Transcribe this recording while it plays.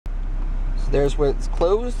there's where it's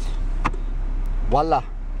closed. Voila,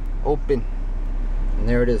 open. And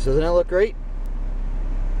there it is. Doesn't that look great?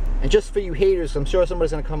 And just for you haters, I'm sure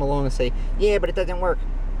somebody's gonna come along and say, yeah, but it doesn't work.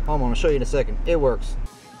 Hold on, I'll show you in a second. It works.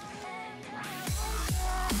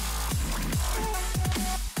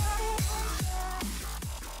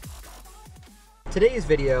 Today's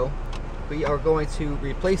video, we are going to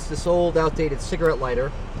replace this old outdated cigarette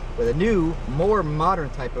lighter with a new, more modern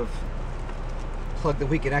type of plug that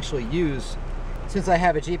we can actually use. Since I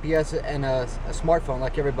have a GPS and a smartphone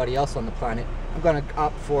like everybody else on the planet, I'm going to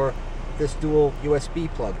opt for this dual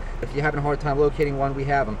USB plug. If you're having a hard time locating one, we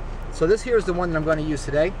have them. So this here is the one that I'm going to use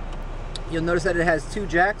today. You'll notice that it has two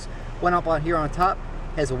jacks, one up on here on top,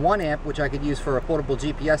 has a 1 amp, which I could use for a portable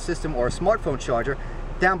GPS system or a smartphone charger.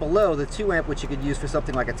 Down below, the 2 amp, which you could use for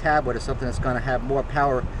something like a tablet or something that's going to have more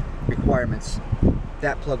power requirements.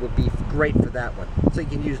 That plug would be great for that one. So you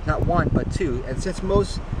can use not one, but two. And since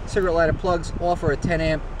most cigarette lighter plugs offer a 10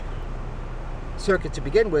 amp circuit to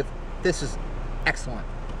begin with, this is excellent.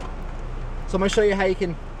 So I'm going to show you how you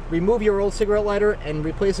can remove your old cigarette lighter and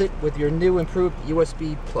replace it with your new improved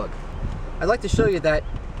USB plug. I'd like to show you that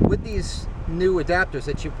with these new adapters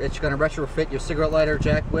that you're going to retrofit your cigarette lighter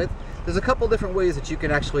jack with, there's a couple different ways that you can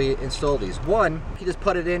actually install these. One, you just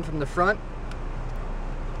put it in from the front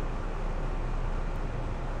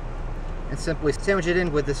and simply sandwich it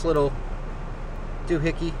in with this little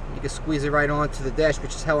doohickey. You can squeeze it right onto the dash,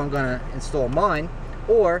 which is how I'm going to install mine.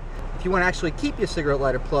 Or if you want to actually keep your cigarette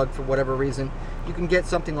lighter plug for whatever reason, you can get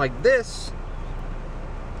something like this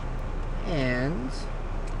and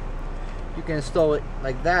you can install it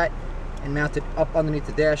like that and mount it up underneath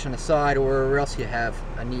the dash on the side or wherever else you have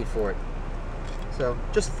a need for it. So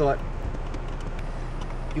just a thought.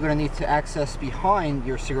 You're going to need to access behind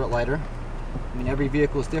your cigarette lighter. I mean, every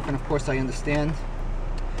vehicle is different, of course, I understand.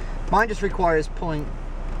 Mine just requires pulling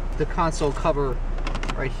the console cover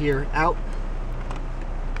right here out,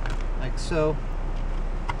 like so.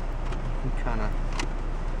 You can kind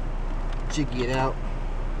of jiggy it out.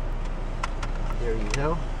 There you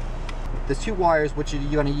go. The two wires which you're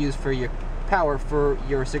going to use for your power for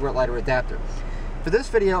your cigarette lighter adapter. For this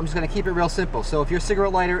video, I'm just going to keep it real simple. So if your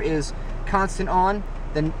cigarette lighter is constant on,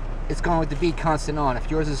 then it's going to be constant on. If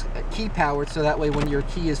yours is key powered, so that way when your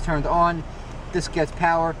key is turned on, this gets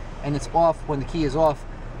power, and it's off when the key is off,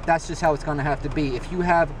 that's just how it's going to have to be. If you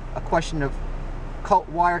have a question of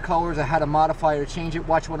wire colors or how to modify or change it,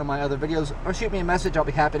 watch one of my other videos or shoot me a message. I'll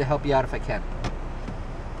be happy to help you out if I can.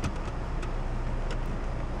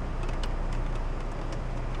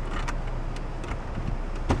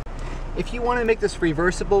 If you want to make this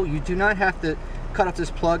reversible, you do not have to cut off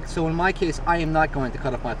this plug. So in my case, I am not going to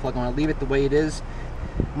cut off my plug. I'm going to leave it the way it is.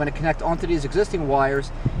 I'm going to connect onto these existing wires,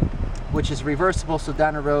 which is reversible, so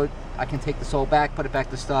down the road I can take this all back, put it back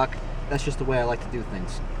to stock. That's just the way I like to do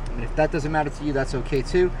things. I mean, if that doesn't matter to you, that's okay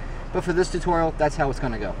too. But for this tutorial, that's how it's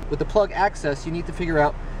going to go. With the plug access, you need to figure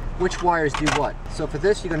out which wires do what. So for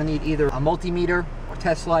this, you're going to need either a multimeter or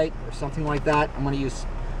test light or something like that. I'm going to use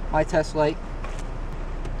my test light.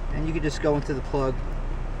 And you can just go into the plug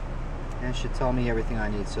and it should tell me everything I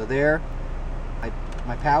need. So there,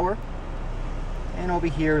 my power, and over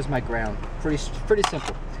here is my ground. Pretty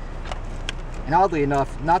simple. And oddly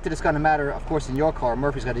enough, not that it's going to matter, of course, in your car.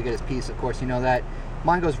 Murphy's got to get his piece, of course, you know that.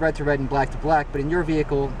 Mine goes red to red and black to black, but in your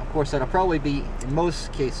vehicle, of course, that'll probably be, in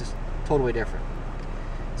most cases, totally different.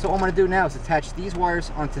 So what I'm going to do now is attach these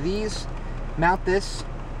wires onto these, mount this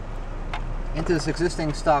into this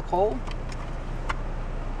existing stock hole,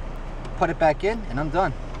 put it back in, and I'm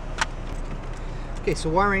done. Okay,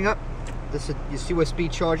 so wiring up this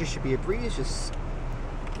USB charger should be a breeze. Just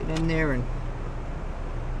get in there and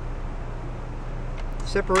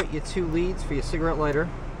separate your two leads for your cigarette lighter.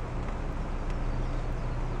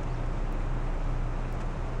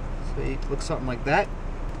 So it looks something like that.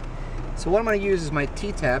 So what I'm going to use is my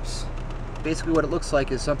T-taps. Basically what it looks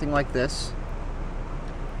like is something like this.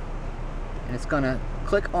 And it's going to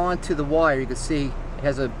click onto the wire. You can see it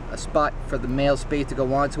has a spot for the male spade to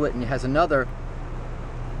go onto it, and it has another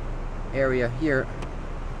area here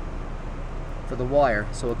for the wire.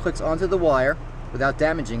 So it clicks onto the wire without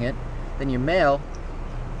damaging it. Then your male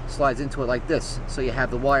slides into it like this. So you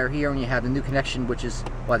have the wire here and you have the new connection, which is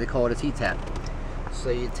why they call it a T-tap. So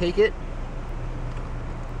you take it,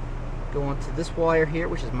 go onto this wire here,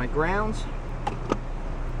 which is my grounds.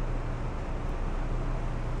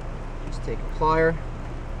 Just take a plier.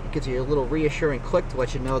 It gives you a little reassuring click to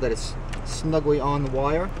let you know that it's snugly on the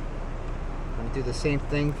wire. I'm going to do the same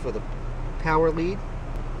thing for the power lead.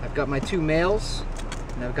 I've got my two males,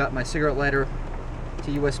 and I've got my cigarette lighter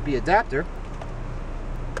to USB adapter.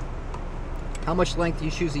 How much length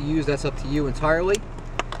you choose to use, that's up to you entirely.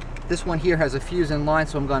 This one here has a fuse in line,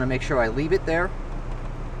 so I'm going to make sure I leave it there.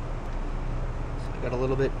 So I got a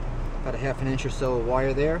little bit, about a ½ inch or so of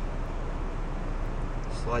wire there.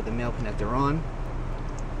 Slide the male connector on.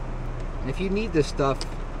 And if you need this stuff,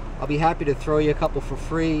 I'll be happy to throw you a couple for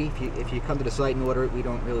free. If you come to the site and order it, we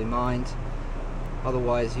don't really mind.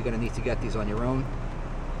 Otherwise, you're going to need to get these on your own.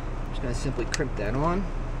 I'm just going to simply crimp that on.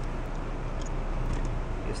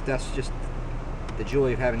 Because that's just the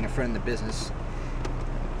joy of having a friend in the business.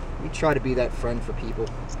 We try to be that friend for people.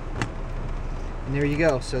 And there you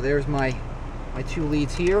go. So there's my 2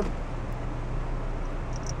 leads here.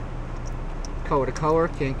 Color to color.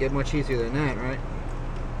 Can't get much easier than that, right?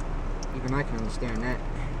 Even I can understand that.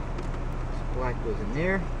 So black goes in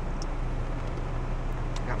there.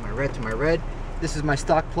 Got my red to my red. This is my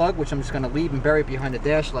stock plug, which I'm just going to leave and bury it behind the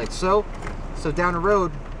dash like so. So down the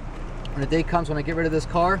road, when the day comes when I get rid of this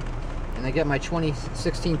car and I get my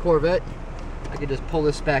 2016 Corvette, I can just pull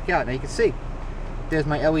this back out. Now you can see, there's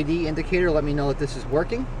my LED indicator. Let me know that this is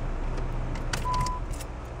working.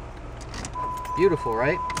 Beautiful,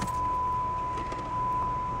 right?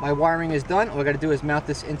 My wiring is done. All I got to do is mount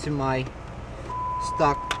this into my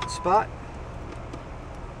stock spot.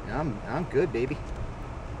 I'm good, baby.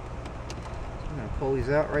 So I'm going to pull these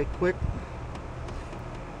out right quick.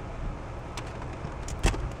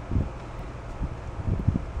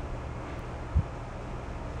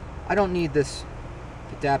 I don't need this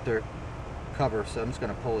adapter cover, so I'm just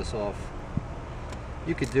going to pull this off.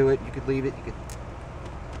 You could do it, you could leave it, you could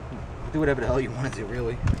do whatever the hell you want to do,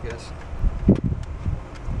 really, I guess.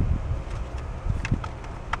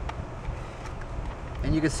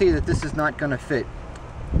 And you can see that this is not going to fit,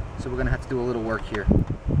 so we're going to have to do a little work here.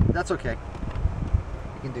 That's okay.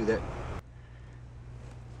 You can do that.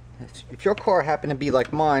 If your car happened to be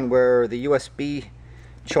like mine, where the USB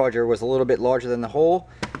charger was a little bit larger than the hole,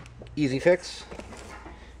 easy fix.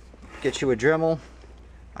 Get you a Dremel.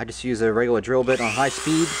 I just use a regular drill bit on high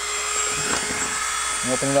speed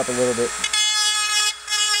and open it up a little bit.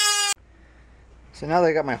 So now that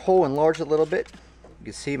I got my hole enlarged a little bit, you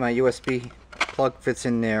can see my USB plug fits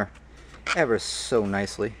in there ever so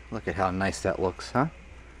nicely. Look at how nice that looks, huh?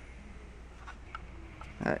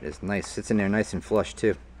 That is nice. Sits in there nice and flush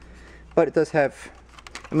too. But it does have,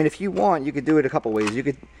 I mean, if you want, you could do it a couple ways. You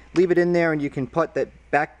could leave it in there and you can put that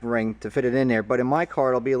back ring to fit it in there. But in my car,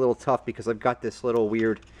 it'll be a little tough because I've got this little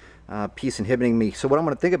weird piece inhibiting me. So what I'm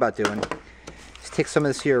going to think about doing is take some of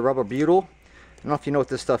this here rubber butyl. I don't know if you know what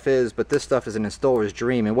this stuff is, but this stuff is an installer's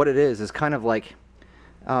dream. And what it is kind of like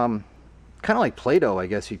Play-Doh, I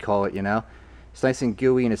guess you'd call it, you know. It's nice and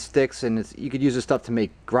gooey and it sticks, and you could use this stuff to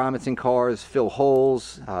make grommets in cars, fill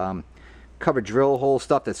holes, cover drill hole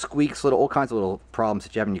stuff that squeaks, all kinds of little problems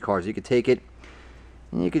that you have in your cars. You could take it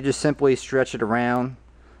and you could just simply stretch it around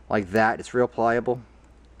like that. It's real pliable.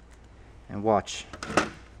 And watch.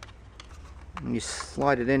 When you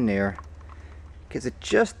slide it in there, it gives it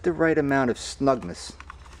just the right amount of snugness.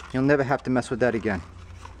 You'll never have to mess with that again.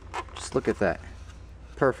 Just look at that.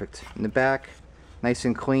 Perfect. In the back, nice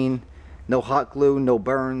and clean. No hot glue, no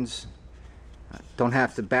burns. Don't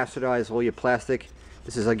have to bastardize all your plastic.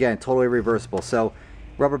 This is, again, totally reversible. So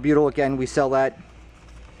rubber butyl, again, we sell that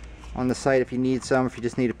on the site. If you need some, if you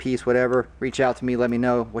just need a piece, whatever, reach out to me, let me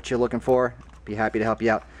know what you're looking for. Be happy to help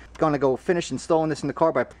you out. Gonna go finish installing this in the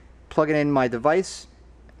car by plugging in my device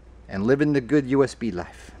and living the good USB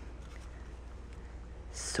life.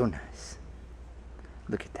 So nice.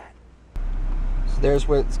 Look at that. So there's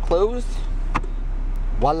where it's closed.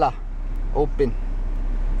 Voila. Open.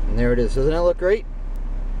 And there it is. Doesn't that look great?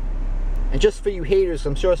 And just for you haters,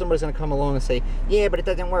 I'm sure somebody's going to come along and say, yeah, but it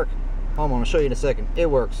doesn't work. Hold on, I'll show you in a second. It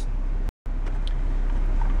works.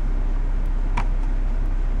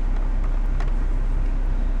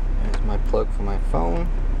 There's my plug for my phone.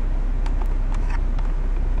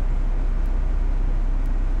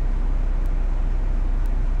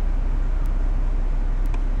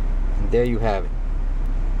 And there you have it.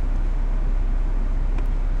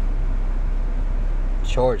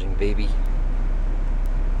 Charging, baby.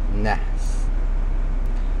 Nice.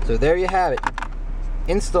 So there you have it,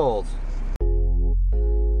 installed.